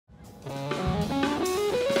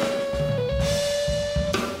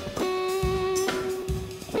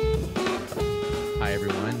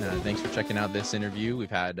checking out this interview. We've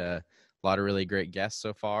had a lot of really great guests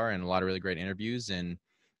so far and a lot of really great interviews. And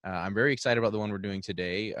I'm very excited about the one we're doing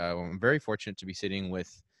today. I'm very fortunate to be sitting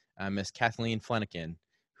with Miss Kathleen Flenniken,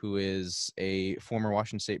 who is a former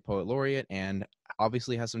Washington State Poet Laureate and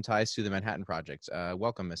obviously has some ties to the Manhattan Project.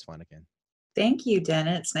 Welcome, Miss Flenniken. Thank you,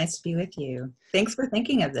 Denin. It's nice to be with you. Thanks for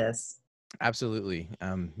thinking of this. Absolutely.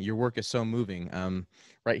 Your work is so moving.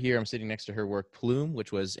 Right here, I'm sitting next to her work, Plume,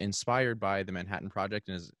 which was inspired by the Manhattan Project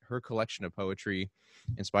and is her collection of poetry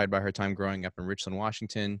inspired by her time growing up in Richland,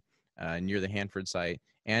 Washington, near the Hanford site,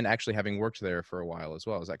 and actually having worked there for a while as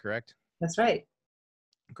well. Is that correct? That's right.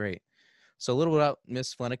 Great. So a little bit about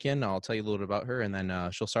Miss Flenniken. I'll tell you a little bit about her, and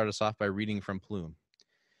then she'll start us off by reading from Plume.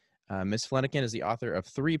 Miss Flenniken is the author of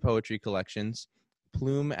 3 poetry collections.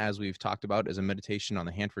 Plume, as we've talked about, is a meditation on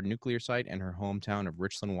the Hanford nuclear site and her hometown of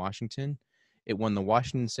Richland, Washington. It won the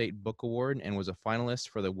Washington State Book Award and was a finalist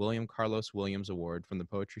for the William Carlos Williams Award from the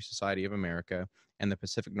Poetry Society of America and the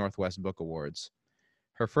Pacific Northwest Book Awards.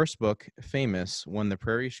 Her first book, Famous, won the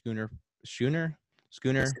Prairie Schooner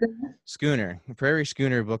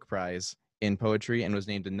Book Prize in Poetry and was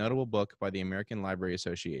named a notable book by the American Library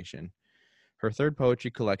Association. Her third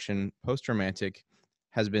poetry collection, Post-Romantic,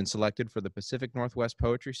 has been selected for the Pacific Northwest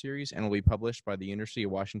Poetry Series and will be published by the University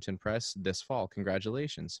of Washington Press this fall.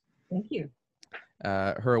 Congratulations. Thank you.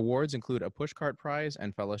 Her awards include a Pushcart Prize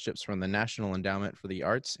and fellowships from the National Endowment for the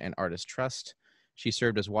Arts and Artist Trust. She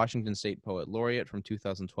served as Washington State Poet Laureate from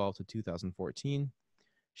 2012 to 2014.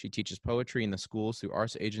 She teaches poetry in the schools through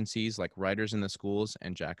arts agencies like Writers in the Schools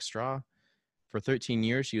and Jack Straw. For 13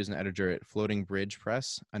 years, she was an editor at Floating Bridge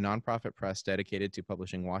Press, a nonprofit press dedicated to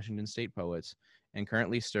publishing Washington State poets, and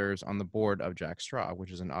currently serves on the board of Jack Straw,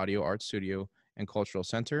 which is an audio art studio and cultural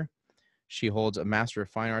center. She holds a Master of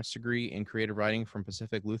Fine Arts degree in creative writing from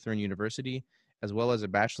Pacific Lutheran University, as well as a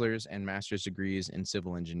bachelor's and master's degrees in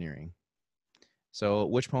civil engineering. So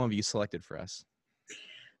which poem have you selected for us?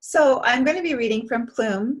 So I'm going to be reading from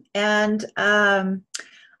Plume, and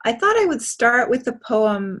I thought I would start with the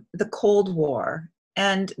poem, The Cold War.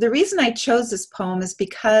 And the reason I chose this poem is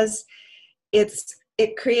because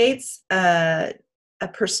it creates a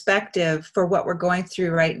perspective for what we're going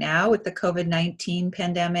through right now with the COVID-19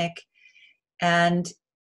 pandemic. And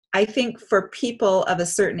I think for people of a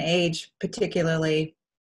certain age, particularly,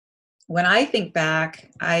 when I think back,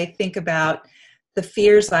 I think about the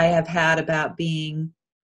fears I have had about being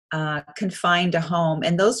confined to home.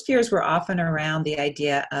 And those fears were often around the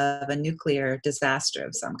idea of a nuclear disaster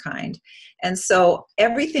of some kind. And so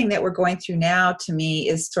everything that we're going through now to me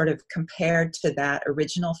is sort of compared to that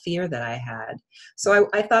original fear that I had. So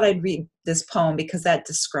I thought I'd read this poem because that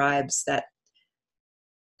describes that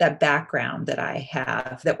background that I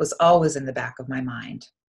have that was always in the back of my mind.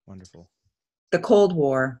 Wonderful. The Cold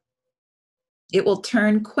War. It will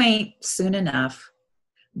turn quaint soon enough.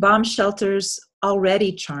 Bomb shelters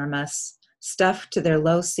already charm us, stuffed to their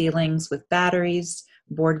low ceilings with batteries,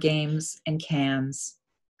 board games, and cans.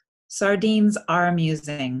 Sardines are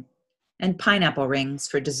amusing, and pineapple rings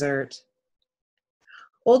for dessert.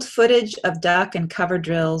 Old footage of duck and cover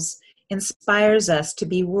drills inspires us to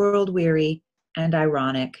be world-weary and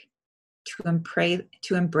ironic, to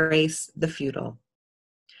embrace the futile.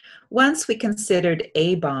 Once we considered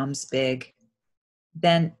A-bombs big,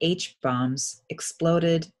 then H-bombs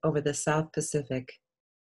exploded over the South Pacific.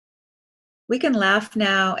 We can laugh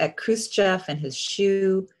now at Khrushchev and his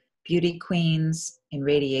shoe beauty queens in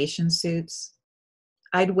radiation suits.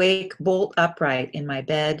 I'd wake bolt upright in my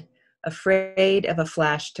bed, afraid of a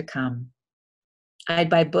flash to come. I'd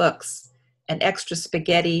buy books and extra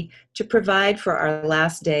spaghetti to provide for our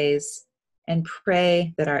last days and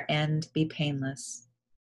pray that our end be painless.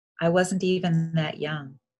 I wasn't even that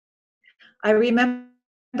young. I remember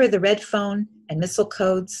the red phone and missile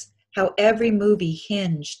codes, how every movie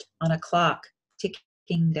hinged on a clock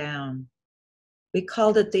ticking down. We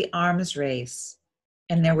called it the arms race,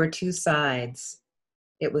 and there were 2 sides.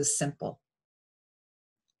 It was simple.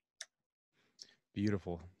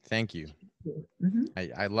 Beautiful. Thank you. Mm-hmm.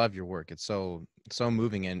 I love your work. It's so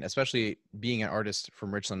moving, and especially being an artist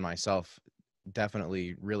from Richland myself,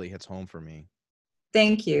 definitely really hits home for me.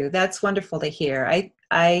 Thank you. That's wonderful to hear.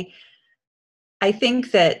 I think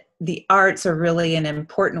that the arts are really an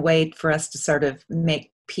important way for us to sort of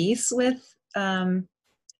make peace with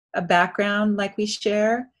a background like we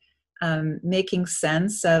share, making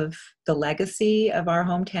sense of the legacy of our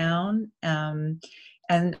hometown.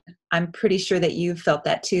 And I'm pretty sure that you've felt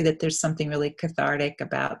that too, that there's something really cathartic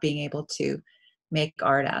about being able to make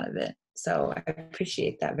art out of it. So I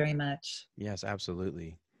appreciate that very much. Yes,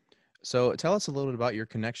 absolutely. So tell us a little bit about your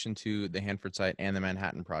connection to the Hanford site and the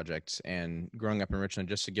Manhattan Project and growing up in Richland,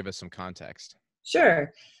 just to give us some context.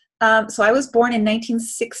 Sure. So I was born in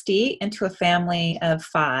 1960 into a family of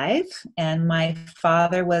five, and my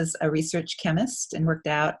father was a research chemist and worked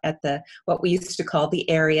out at the what we used to call the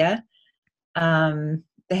area, the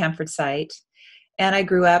Hanford site. And I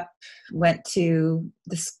grew up, went to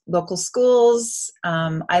the local schools.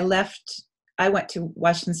 I went to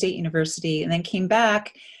Washington State University and then came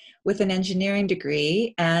back with an engineering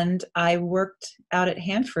degree. And I worked out at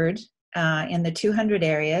Hanford in the 200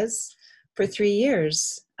 areas for 3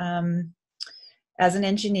 years as an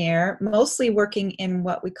engineer, mostly working in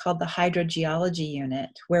what we called the hydrogeology unit,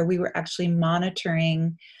 where we were actually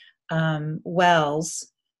monitoring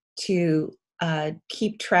wells to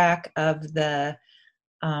keep track of the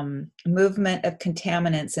movement of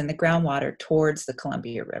contaminants in the groundwater towards the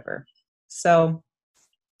Columbia River. So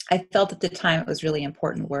I felt at the time it was really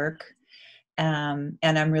important work. And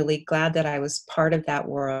I'm really glad that I was part of that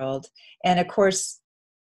world. And of course,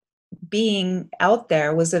 being out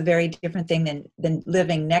there was a very different thing than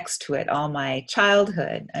living next to it all my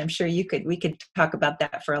childhood. I'm sure we could talk about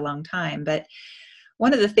that for a long time. But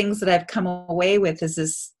one of the things that I've come away with is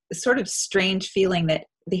this sort of strange feeling that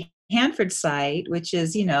the Hanford site, which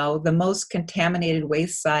is, the most contaminated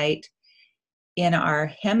waste site in our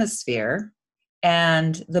hemisphere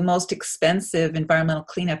and the most expensive environmental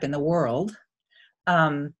cleanup in the world,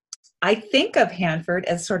 I think of Hanford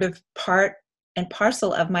as sort of part and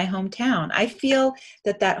parcel of my hometown. I feel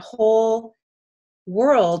that whole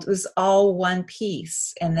world was all one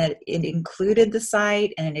piece, and that it included the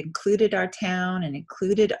site and it included our town and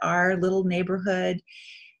included our little neighborhood.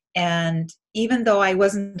 And even though I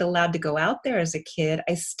wasn't allowed to go out there as a kid,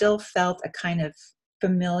 I still felt a kind of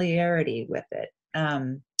familiarity with it.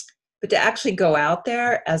 But to actually go out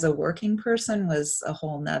there as a working person was a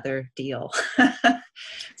whole nother deal.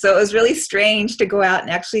 So it was really strange to go out and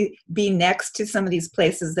actually be next to some of these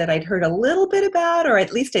places that I'd heard a little bit about, or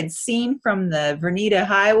at least I'd seen from the Vernita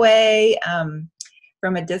Highway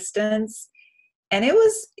from a distance. And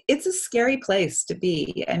it's a scary place to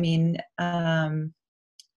be. I mean,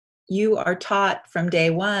 you are taught from day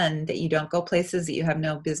one that you don't go places that you have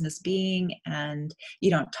no business being, and you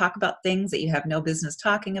don't talk about things that you have no business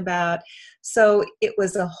talking about. So it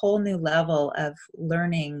was a whole new level of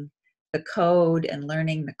learning the code and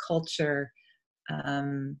learning the culture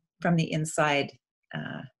from the inside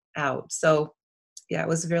out. So yeah, it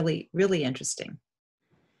was really, really interesting.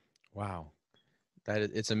 Wow.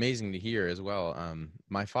 It's amazing to hear as well.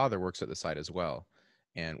 My father works at the site as well,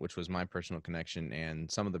 and which was my personal connection.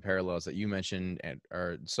 And some of the parallels that you mentioned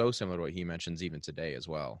are so similar to what he mentions even today as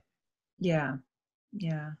well. Yeah,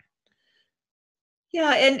 yeah,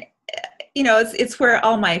 yeah. And it's where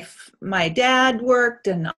all my dad worked,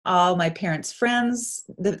 and all my parents' friends,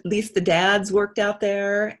 at least the dads, worked out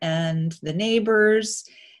there, and the neighbors,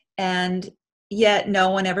 and yet no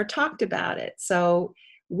one ever talked about it. So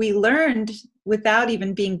we learned without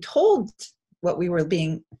even being told. What we were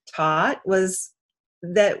being taught was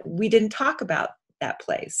that we didn't talk about that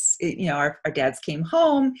place. Our dads came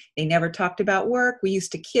home, they never talked about work. We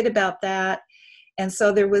used to kid about that. And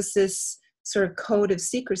so there was this sort of code of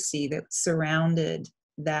secrecy that surrounded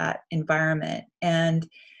that environment. And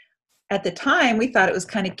at the time, we thought it was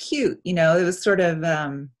kind of cute. It was sort of,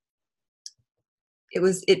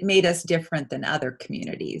 it made us different than other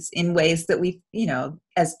communities in ways that we,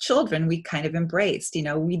 as children, we kind of embraced.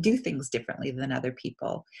 We do things differently than other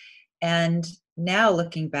people. And now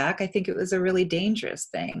looking back, I think it was a really dangerous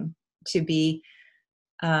thing to be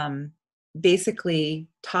basically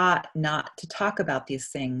taught not to talk about these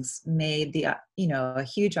things. Made a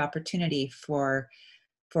huge opportunity for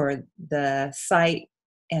the site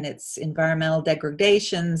and its environmental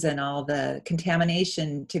degradations and all the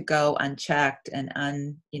contamination to go unchecked and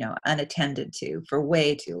unattended to for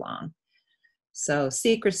way too long. So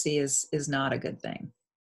secrecy is not a good thing.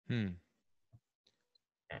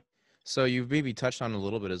 So you've maybe touched on a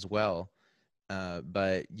little bit as well,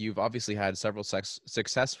 but you've obviously had several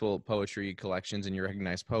successful poetry collections and you're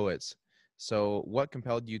recognized poets. So what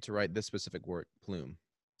compelled you to write this specific work, Plume?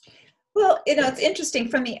 Well, it's interesting.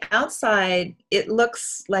 From the outside, it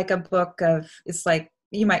looks like a book it's like,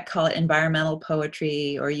 you might call it environmental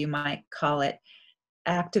poetry, or you might call it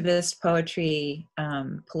activist poetry,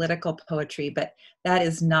 political poetry, but that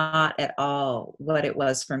is not at all what it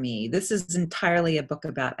was for me. This is entirely a book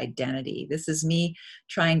about identity. This is me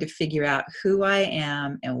trying to figure out who I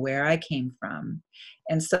am and where I came from.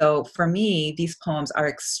 And so for me, these poems are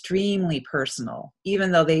extremely personal,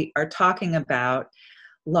 even though they are talking about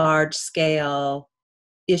large scale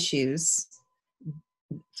issues.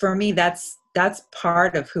 for me, that's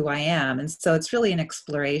part of who I am. And so it's really an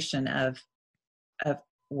exploration of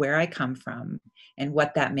where I come from and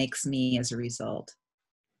what that makes me as a result.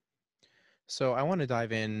 So I want to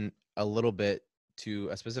dive in a little bit to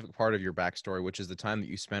a specific part of your backstory, which is the time that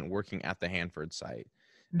you spent working at the Hanford site.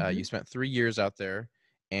 You Mhm. spent 3 years out there,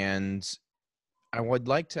 and I would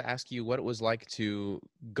like to ask you what it was like to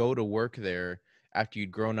go to work there after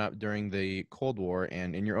you'd grown up during the Cold War,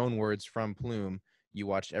 and in your own words from Plume, you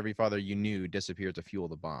watched every father you knew disappear to fuel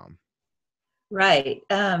the bomb. Right.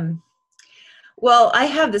 Well, I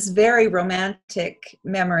have this very romantic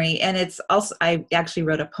memory, and it's also, I actually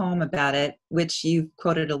wrote a poem about it, which you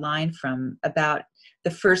quoted a line from, about the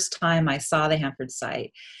first time I saw the Hanford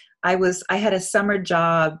site. I had a summer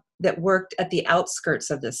job that worked at the outskirts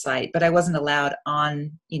of the site, but I wasn't allowed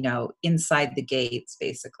on, inside the gates,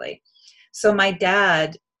 basically. So my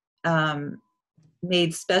dad um,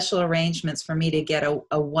 made special arrangements for me to get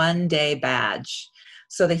a 1-day badge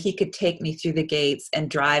so that he could take me through the gates and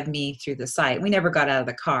drive me through the site. We never got out of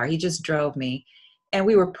the car. He just drove me. And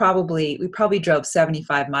we probably drove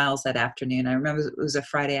 75 miles that afternoon. I remember it was a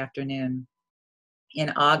Friday afternoon in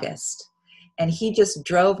August. And he just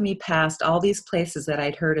drove me past all these places that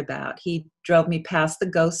I'd heard about. He drove me past the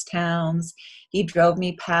ghost towns. He drove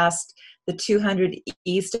me past the 200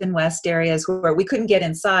 east and west areas where we couldn't get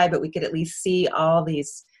inside, but we could at least see all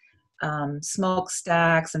these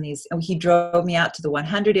smokestacks and these. And he drove me out to the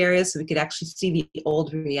 100 areas so we could actually see the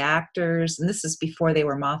old reactors. And this is before they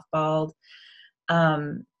were mothballed.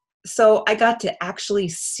 So I got to actually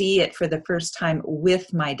see it for the first time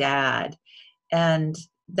with my dad. And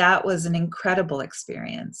that was an incredible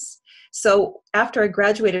experience. So after I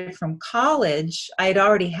graduated from college, I had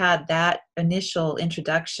already had that initial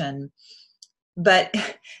introduction, but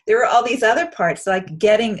there were all these other parts, like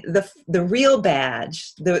getting the real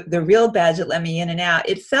badge, the real badge that let me in and out.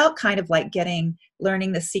 It felt kind of like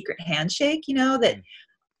learning the secret handshake, that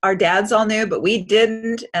our dads all knew, but we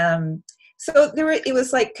didn't. So it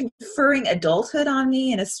was like conferring adulthood on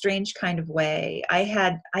me in a strange kind of way. I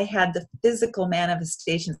had the physical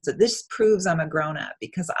manifestations that this proves I'm a grown up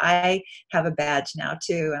because I have a badge now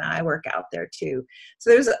too, and I work out there too. So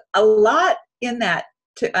there's a lot in that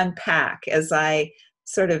to unpack as I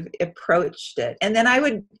sort of approached it. And then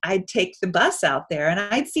I'd take the bus out there, and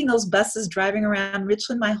I'd seen those buses driving around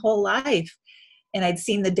Richland my whole life. And I'd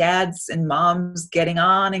seen the dads and moms getting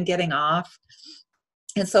on and getting off.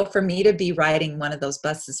 And so for me to be riding one of those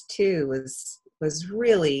buses too was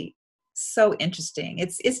really so interesting.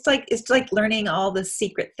 It's like learning all the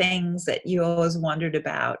secret things that you always wondered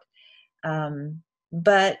about.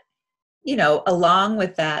 But along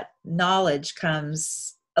with that knowledge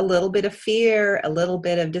comes a little bit of fear, a little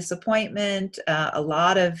bit of disappointment, a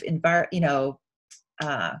lot of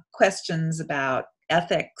questions about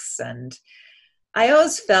ethics. And I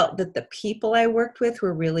always felt that the people I worked with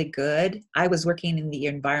were really good. I was working in the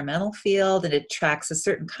environmental field, and it attracts a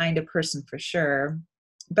certain kind of person for sure.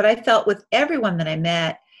 But I felt with everyone that I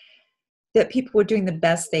met that people were doing the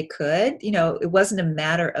best they could. It wasn't a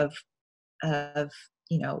matter of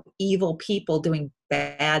evil people doing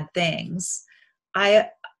bad things.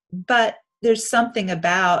 But there's something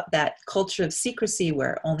about that culture of secrecy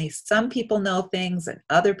where only some people know things and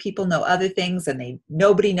other people know other things, and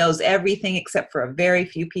nobody knows everything except for a very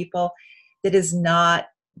few people. That is not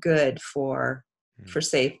good for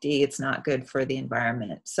safety. It's not good for the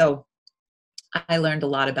environment. So I learned a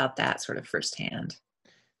lot about that sort of firsthand.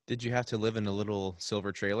 Did you have to live in a little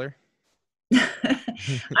silver trailer?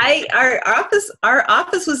 Our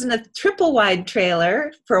office was in a triple wide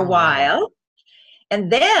trailer for a Oh, wow. while.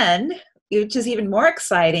 And then, which is even more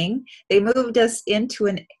exciting, they moved us into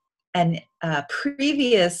an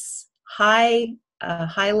previous high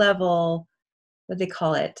level, what do they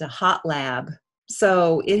call it, a hot lab.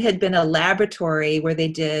 So it had been a laboratory where they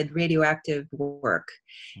did radioactive work.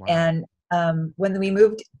 Wow. And when we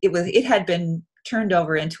moved, it had been turned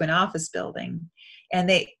over into an office building. And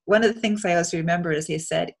one of the things I always remember is they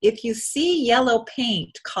said, if you see yellow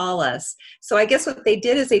paint, call us. So I guess what they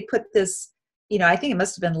did is they put this, I think it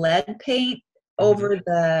must have been lead paint over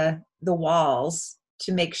the walls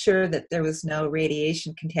to make sure that there was no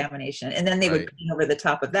radiation contamination. And then they would Right. paint over the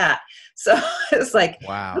top of that. So it's like,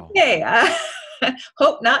 Wow. okay, I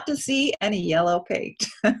hope not to see any yellow paint.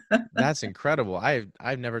 That's incredible.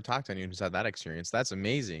 I've never talked to anyone who's had that experience. That's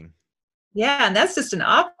amazing. Yeah, and that's just an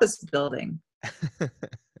office building.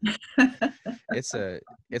 It's a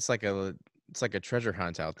it's like a treasure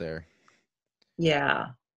hunt out there. Yeah.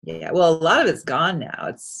 Yeah. Well, a lot of it's gone now.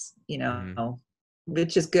 It's, Hmm.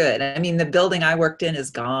 which is good. I mean, the building I worked in is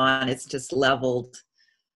gone. It's just leveled.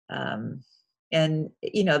 And,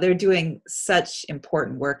 they're doing such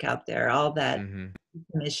important work out there, all that Hmm.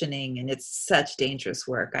 commissioning, and it's such dangerous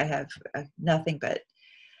work. I have nothing but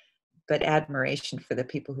admiration for the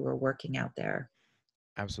people who are working out there.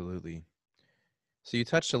 Absolutely. So you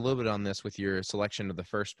touched a little bit on this with your selection of the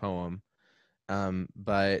first poem,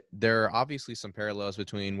 but there are obviously some parallels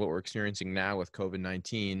between what we're experiencing now with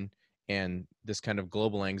COVID-19 and this kind of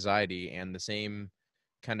global anxiety and the same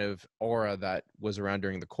kind of aura that was around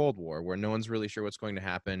during the Cold War, where no one's really sure what's going to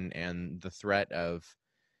happen, and the threat of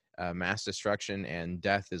mass destruction and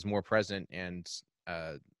death is more present and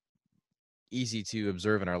uh, easy to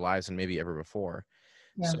observe in our lives than maybe ever before.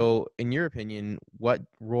 Yeah. So, in your opinion, what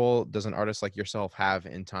role does an artist like yourself have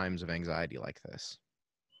in times of anxiety like this?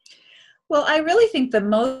 Well, I really think the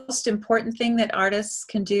most important thing that artists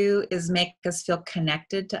can do is make us feel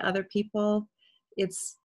connected to other people.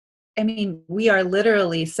 It's, I mean, we are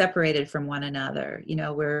literally separated from one another.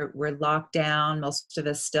 We're locked down, most of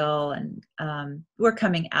us still, and we're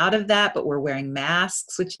coming out of that, but we're wearing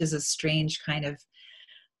masks, which is a strange kind of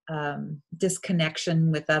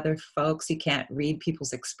disconnection with other folks. You can't read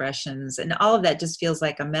people's expressions, and all of that just feels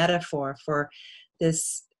like a metaphor for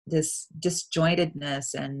this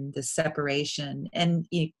disjointedness and this separation. And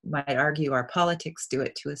you might argue our politics do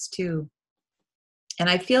it to us too. And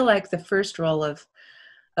I feel like the first role of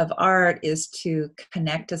art is to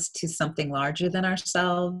connect us to something larger than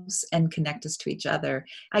ourselves and connect us to each other.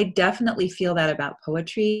 I definitely feel that about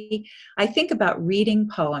poetry. I think about reading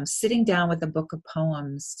poems, sitting down with a book of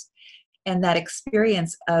poems, and that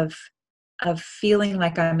experience of feeling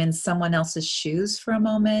like I'm in someone else's shoes for a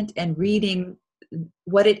moment and reading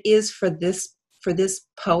what it is for this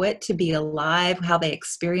poet to be alive, how they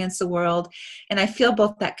experience the world. And I feel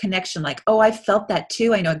both that connection, like, oh, I felt that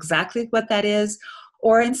too. I know exactly what that is.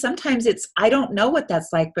 And sometimes it's, I don't know what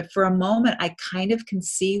that's like, but for a moment, I kind of can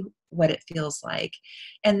see what it feels like.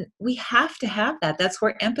 And we have to have that. That's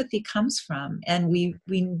where empathy comes from. And we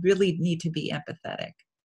really need to be empathetic.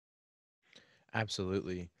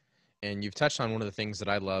 Absolutely. And you've touched on one of the things that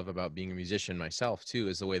I love about being a musician myself too,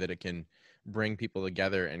 is the way that it can bring people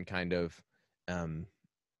together and kind of um,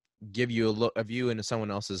 give you a view into someone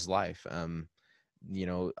else's life.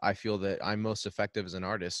 I feel that I'm most effective as an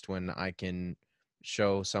artist when I can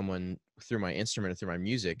show someone through my instrument, through my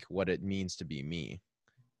music, what it means to be me.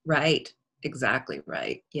 Right. Exactly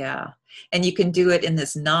right. Yeah. And you can do it in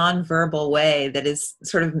this nonverbal way that is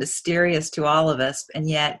sort of mysterious to all of us, and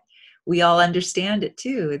yet we all understand it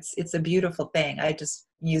too. It's a beautiful thing.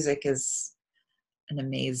 Music is an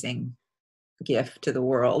amazing gift to the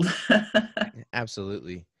world.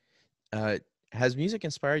 Absolutely. Uh, has music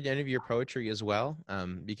inspired any of your poetry as well?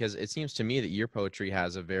 Because it seems to me that your poetry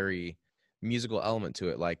has a very musical element to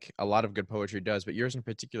it, like a lot of good poetry does, but yours in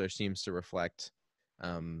particular seems to reflect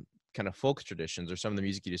kind of folk traditions or some of the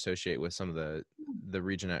music you'd associate with some of the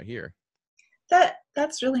region out here.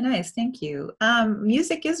 That's really nice. Thank you.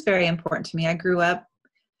 Music is very important to me. I grew up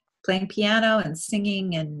playing piano and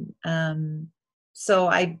singing, and so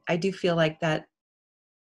I do feel like that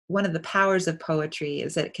one of the powers of poetry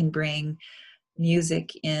is that it can bring music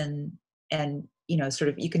in, and sort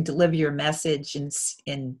of you can deliver your message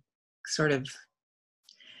in sort of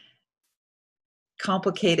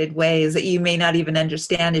complicated ways that you may not even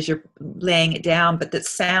understand as you're laying it down, but that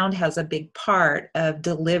sound has a big part of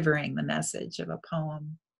delivering the message of a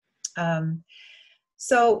poem. um,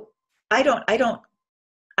 so I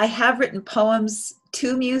have written poems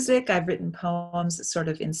to music. I've written poems sort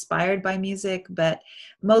of inspired by music, but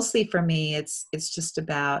mostly for me it's just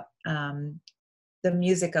about the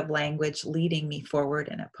music of language leading me forward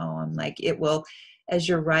in a poem. Like, it will, as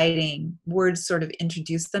you're writing, words sort of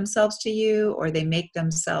introduce themselves to you, or they make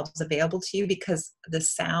themselves available to you because the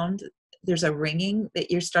sound, there's a ringing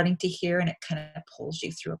that you're starting to hear, and it kind of pulls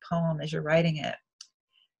you through a poem as you're writing it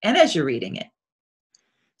and as you're reading it.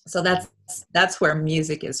 So that's where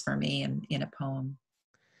music is for me in a poem.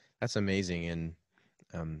 That's amazing,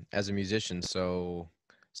 and as a musician, so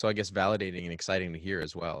I guess validating and exciting to hear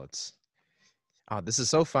as well. This is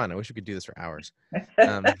so fun. I wish we could do this for hours.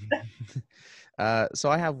 Um, so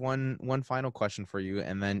I have one final question for you,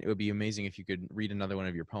 and then it would be amazing if you could read another one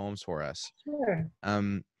of your poems for us. Sure.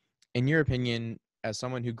 Um, in your opinion, as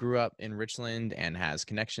someone who grew up in Richland and has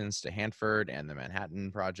connections to Hanford and the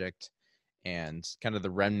Manhattan Project and kind of the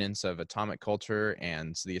remnants of atomic culture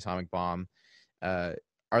and the atomic bomb, uh,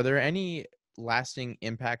 are there any lasting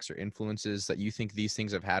impacts or influences that you think these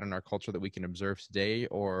things have had on our culture that we can observe today,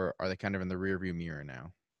 or are they kind of in the rearview mirror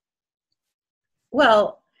now?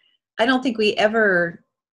 Well, I don't think we ever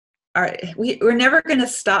we're never going to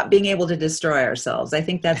stop being able to destroy ourselves. I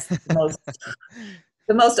think that's the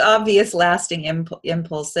the most obvious lasting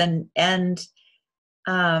impulse. And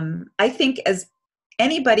I think as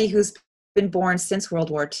anybody who's been born since World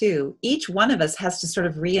War II, each one of us has to sort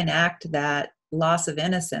of reenact that loss of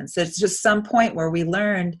innocence. It's just some point where we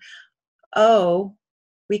learned, oh,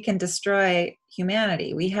 we can destroy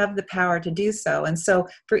humanity. We have the power to do so. And so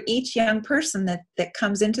for each young person that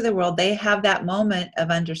comes into the world, they have that moment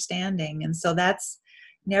of understanding. And so that's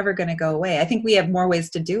never going to go away. I think we have more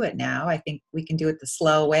ways to do it now. I think we can do it the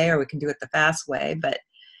slow way or we can do it the fast way. But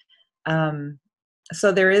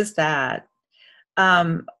so there is that.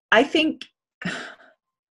 I think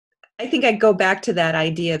I go back to that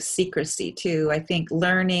idea of secrecy too. I think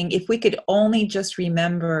learning, if we could only just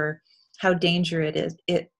remember how dangerous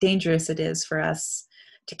it is for us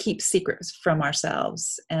to keep secrets from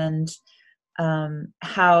ourselves, and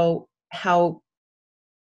how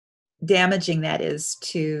damaging that is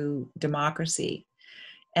to democracy.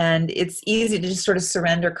 And it's easy to just sort of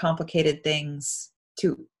surrender complicated things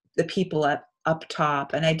to the people up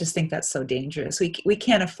top. And I just think that's so dangerous. We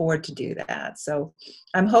can't afford to do that. So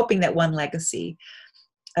I'm hoping that one legacy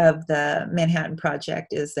of the Manhattan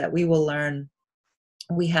Project is that we will learn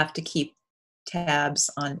we have to keep tabs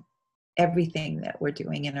on everything that we're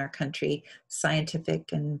doing in our country,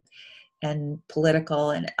 scientific and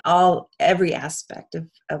political, and every aspect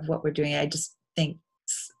of what we're doing. I just think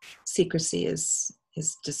secrecy is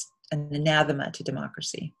just an anathema to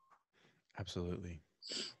democracy. Absolutely.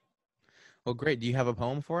 Well, great. Do you have a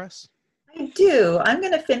poem for us? I do. I'm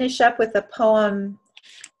going to finish up with a poem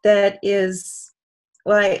that is,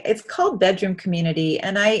 well, it's called Bedroom Community,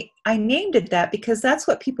 and I named it that because that's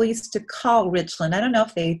what people used to call Richland. I don't know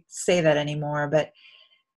if they say that anymore, but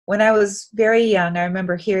when I was very young, I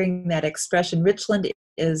remember hearing that expression, Richland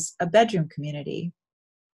is a bedroom community.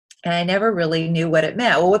 And I never really knew what it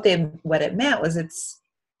meant. Well, what it meant was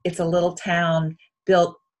it's a little town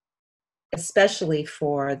built especially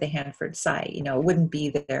for the Hanford site. You know, it wouldn't be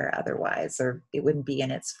there otherwise, or it wouldn't be in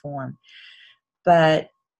its form. But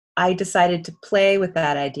I decided to play with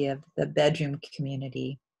that idea of the bedroom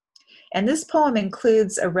community. And this poem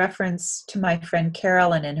includes a reference to my friend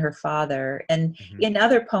Carolyn and her father. And in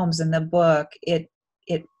other poems in the book,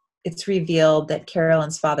 it's revealed that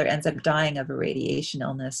Carolyn's father ends up dying of a radiation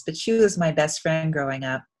illness. But she was my best friend growing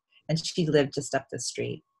up, and she lived just up the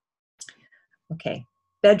street. Okay,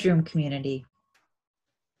 bedroom community.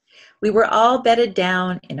 We were all bedded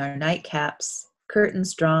down in our nightcaps,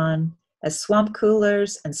 curtains drawn, as swamp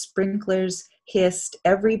coolers and sprinklers hissed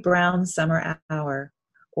every brown summer hour,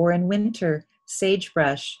 or in winter,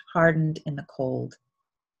 sagebrush hardened in the cold.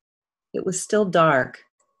 It was still dark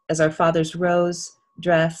as our fathers rose,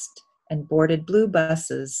 dressed, and boarded blue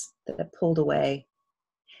buses that pulled away,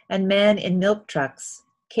 and men in milk trucks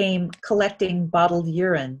came collecting bottled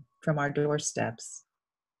urine from our doorsteps.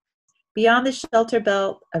 Beyond the shelter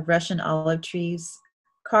belt of Russian olive trees,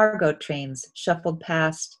 cargo trains shuffled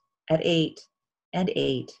past at 8 and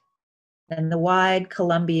 8, and the wide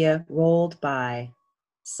Columbia rolled by,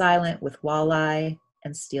 silent with walleye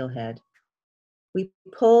and steelhead. We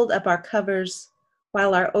pulled up our covers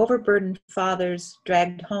while our overburdened fathers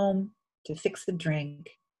dragged home to fix the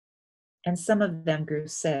drink, and some of them grew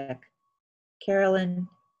sick. Carolyn,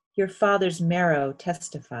 your father's marrow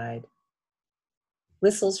testified.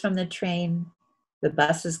 Whistles from the train, the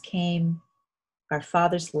buses came, our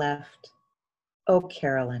fathers left. Oh,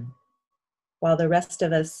 Carolyn, while the rest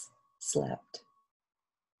of us slept.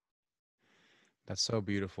 That's so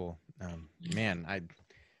beautiful. Man,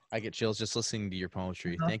 I get chills just listening to your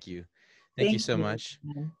poetry. Thank you. Thank you so much.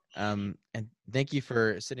 And thank you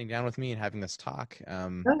for sitting down with me and having this talk. I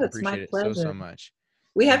appreciate it so much.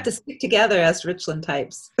 We have to stick together as Richland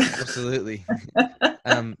types. Absolutely.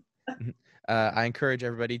 I encourage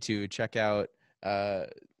everybody to check out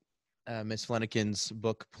Miss Flenniken's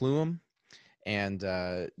book, Plume, and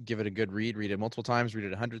give it a good read. Read it multiple times. Read it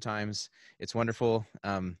 100 times. It's wonderful.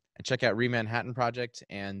 And check out Manhattan Project.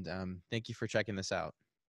 And thank you for checking this out.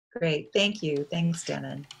 Great. Thank you. Thanks,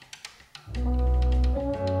 Denin.